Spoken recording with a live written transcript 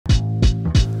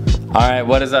Alright,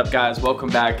 what is up guys? Welcome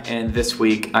back, and this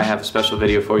week I have a special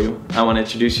video for you. I want to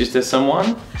introduce you to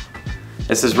someone.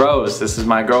 This is Rose, this is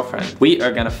my girlfriend. We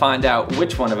are gonna find out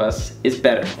which one of us is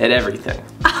better at everything.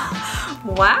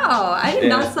 Wow, I did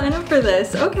not sign up for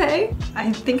this. Okay,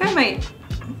 I think I might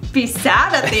be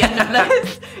sad at the end of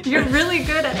this. You're really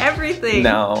good at everything.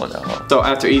 No. So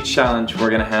after each challenge, we're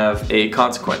gonna have a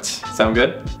consequence. Sound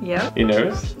good? Yep. You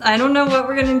nervous? I don't know what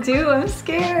we're gonna do, I'm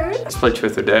scared. Let's play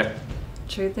truth or dare.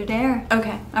 Truth or dare?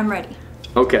 Okay, I'm ready.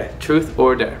 Okay, truth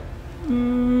or dare?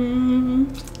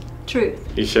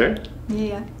 Truth. You sure?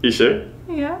 Yeah. You sure?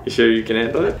 Yeah. You sure you can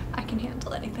handle it? I can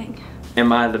handle anything.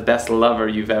 Am I the best lover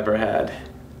you've ever had?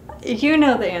 You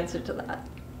know the answer to that.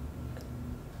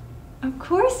 Of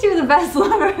course you're the best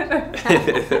lover I've ever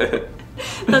had.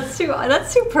 That's too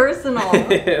personal.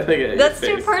 That's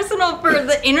too personal for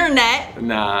the internet.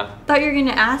 Nah. Thought you were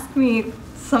gonna ask me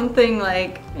something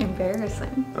like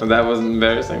embarrassing. Oh, that wasn't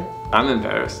embarrassing? I'm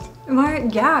embarrassed.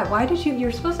 Why did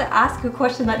you're supposed to ask a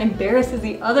question that embarrasses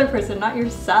the other person, not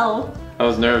yourself. I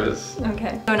was nervous.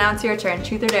 Okay, so now it's your turn,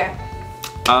 truth or dare?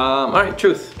 Alright,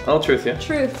 truth. I'll truth you.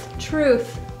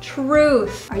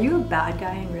 Truth. Are you a bad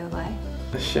guy in real life?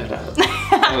 Shut up.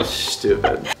 That was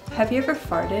stupid. Have you ever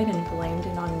farted and blamed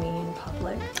it on me in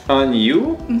public? On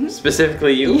you? Mm-hmm.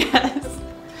 Specifically you? Yes.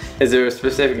 Is there a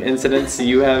specific incident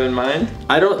you have in mind?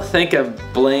 I don't think I've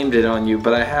blamed it on you,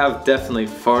 but I have definitely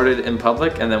farted in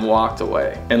public and then walked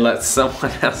away and let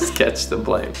someone else catch the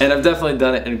blame. And I've definitely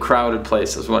done it in crowded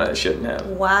places when I shouldn't have.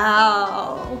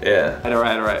 Wow. Yeah.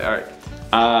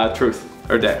 Alright. Truth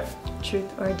or dare?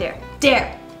 Truth or dare?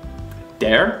 Dare.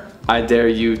 Dare? I dare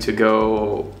you to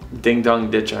go ding dong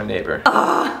ditch our neighbor.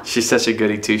 She's such a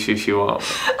goody two shoes, she won't.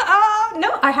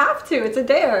 No, I have to. It's a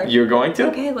dare. You're going to?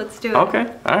 Okay, let's do it. Okay,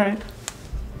 alright.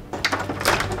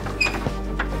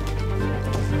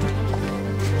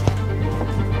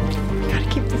 Gotta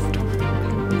keep this door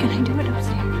open. Can I do it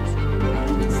upstairs?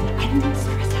 I didn't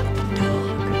stress out the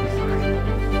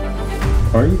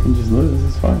dog. Or you can just lose,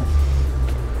 it's fine.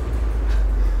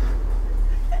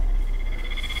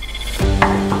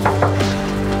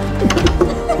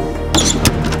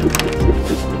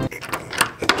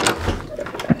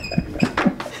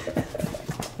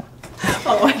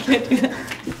 Oh, I can't do that.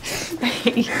 I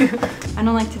hate you. I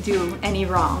don't like to do any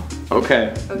wrong.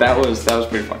 Okay. That was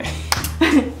pretty funny.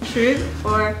 Truth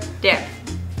or dare?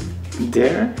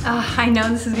 Dare? I know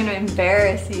this is gonna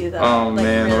embarrass you though. Oh like,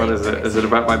 man, really what is it? Is it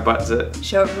about my butt zit?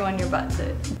 Show everyone your butt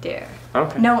zit. Dare.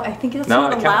 Okay. No, I think that's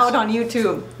not allowed on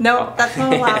YouTube. No, that's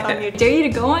not allowed on YouTube. Dare you to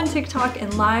go on TikTok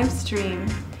and live stream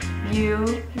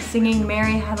you singing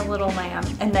Mary Had a Little Lamb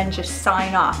and then just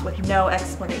sign off with no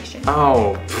explanation.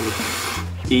 Oh,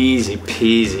 easy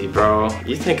peasy, bro.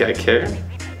 You think I care?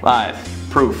 Live.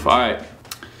 Proof. Alright.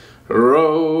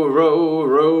 Row, row,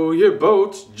 row your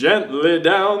boat gently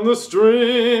down the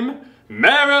stream.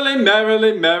 Merrily,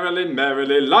 merrily, merrily,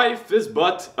 merrily, life is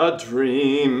but a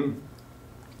dream.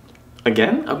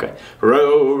 Again? Okay.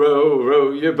 Row, row,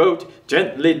 row your boat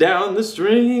gently down the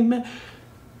stream.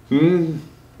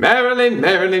 Merrily,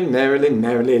 merrily, merrily,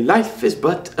 merrily, life is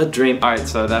but a dream. Alright,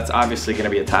 so that's obviously gonna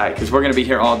be a tie, because we're gonna be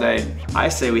here all day. I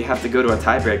say we have to go to a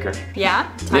tiebreaker.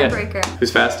 Yeah? Tiebreaker. Yeah. Who's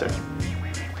faster?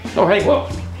 Oh, hey, whoa.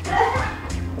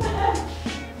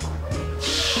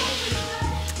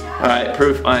 Alright,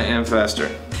 proof I am faster.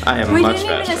 I am much faster. We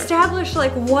didn't even establish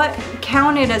like what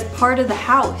counted as part of the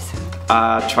house.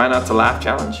 Try not to laugh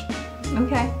challenge.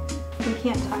 Okay. We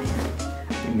can't tie her.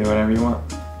 You can do whatever you want.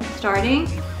 Starting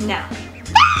now.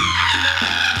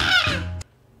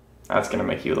 That's gonna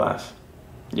make you laugh.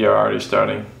 You're already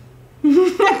starting.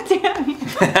 Damn you.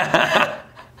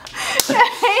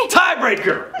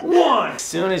 Tiebreaker! 1! As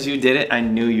soon as you did it, I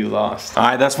knew you lost.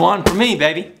 Alright, that's 1 for me,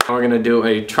 baby. We're gonna do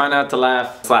a try not to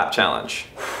laugh slap challenge.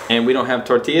 And we don't have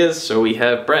tortillas, so we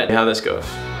have bread. How this goes.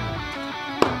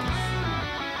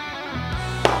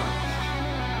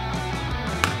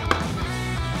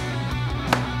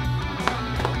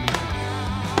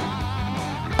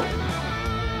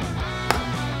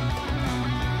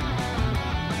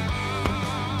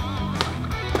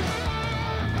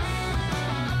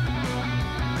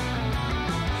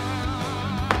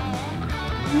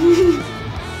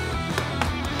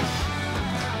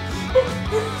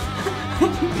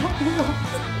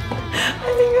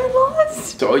 I think I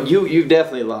lost. So you've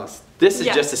definitely lost. This is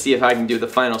just to see if I can do the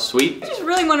final sweep. I just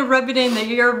really want to rub it in that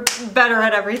you're better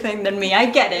at everything than me. I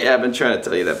get it. Yeah, I've been trying to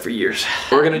tell you that for years.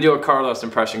 We're gonna do a Carlos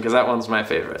impression because that one's my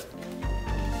favorite.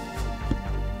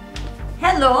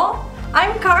 Hello,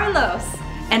 I'm Carlos,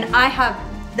 and I have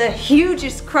the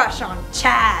hugest crush on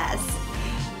Chaz.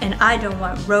 And I don't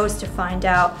want Rose to find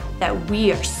out that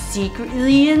we are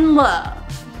secretly in love.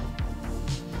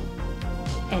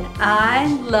 And I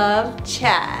love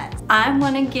Chad. I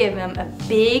want to give him a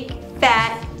big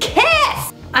fat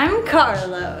kiss. I'm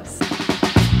Carlos.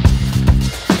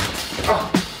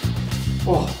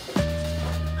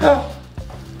 Oh.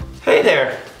 Hey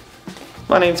there.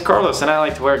 My name's Carlos and I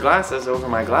like to wear glasses over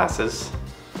my glasses.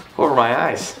 Over my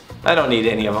eyes. I don't need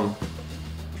any of them.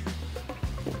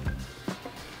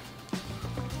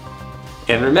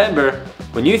 And remember,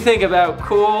 when you think about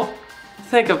cool,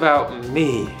 think about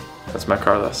me. That's my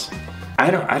Carlos.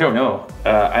 I don't know.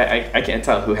 I can't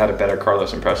tell who had a better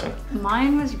Carlos impression.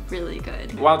 Mine was really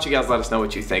good. Why don't you guys let us know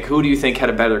what you think? Who do you think had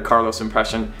a better Carlos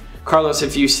impression? Carlos,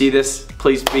 if you see this,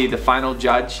 please be the final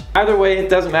judge. Either way, it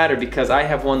doesn't matter because I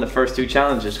have won the first 2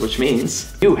 challenges, which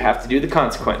means you have to do the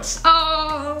consequence.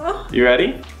 Oh. You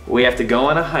ready? We have to go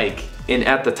on a hike, and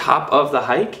at the top of the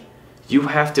hike, you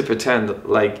have to pretend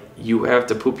like you have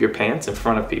to poop your pants in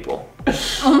front of people.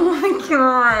 Oh my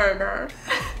god.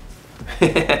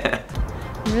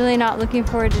 I'm really not looking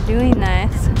forward to doing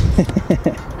this.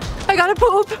 I gotta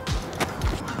poop.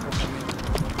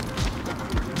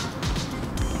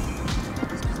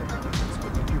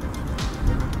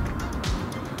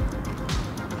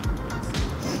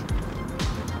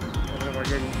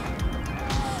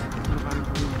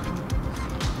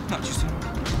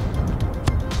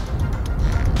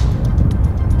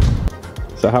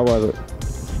 So how was it?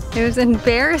 It was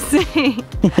embarrassing.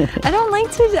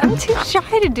 I'm too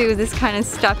shy to do this kind of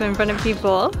stuff in front of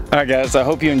people. Alright guys, I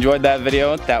hope you enjoyed that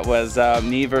video. That was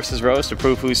me versus Rose to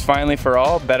prove who's finally for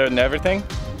all, better than everything.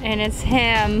 And it's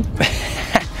him.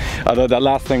 Although that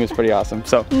last thing was pretty awesome.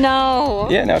 So no.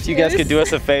 Yeah, now if you guys could do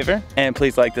us a favor and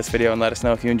please like this video and let us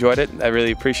know if you enjoyed it. I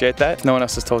really appreciate that. If no one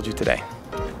else has told you today.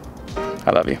 I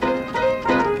love you.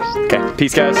 Okay,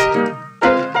 peace guys.